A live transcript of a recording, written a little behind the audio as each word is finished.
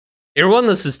Hey everyone,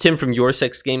 this is Tim from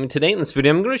YourSixGaming. Today in this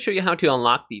video, I'm going to show you how to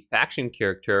unlock the faction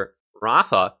character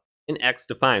Rafa in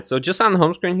XDefiant. So just on the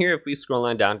home screen here, if we scroll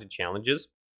on down to challenges,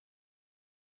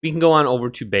 we can go on over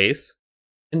to base,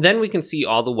 and then we can see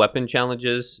all the weapon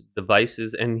challenges,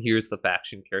 devices, and here's the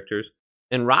faction characters.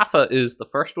 And Rafa is the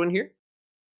first one here.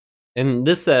 And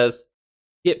this says,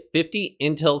 get 50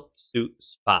 intel suit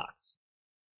spots.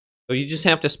 So you just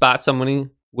have to spot somebody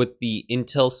with the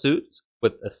intel suits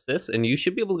with assists, and you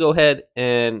should be able to go ahead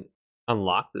and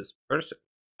unlock this person.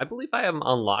 I believe I have them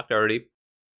unlocked already.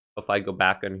 If I go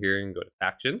back on here and go to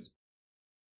factions,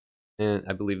 and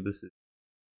I believe this is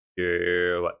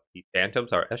your the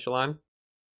Phantoms, our Echelon.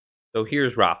 So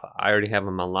here's Rafa. I already have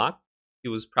him unlocked. He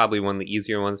was probably one of the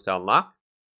easier ones to unlock.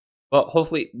 But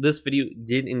hopefully this video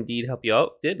did indeed help you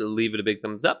out. If it did, leave it a big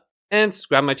thumbs up and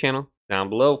subscribe to my channel down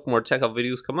below for more tech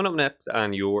videos coming up next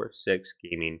on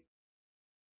YourSixGaming.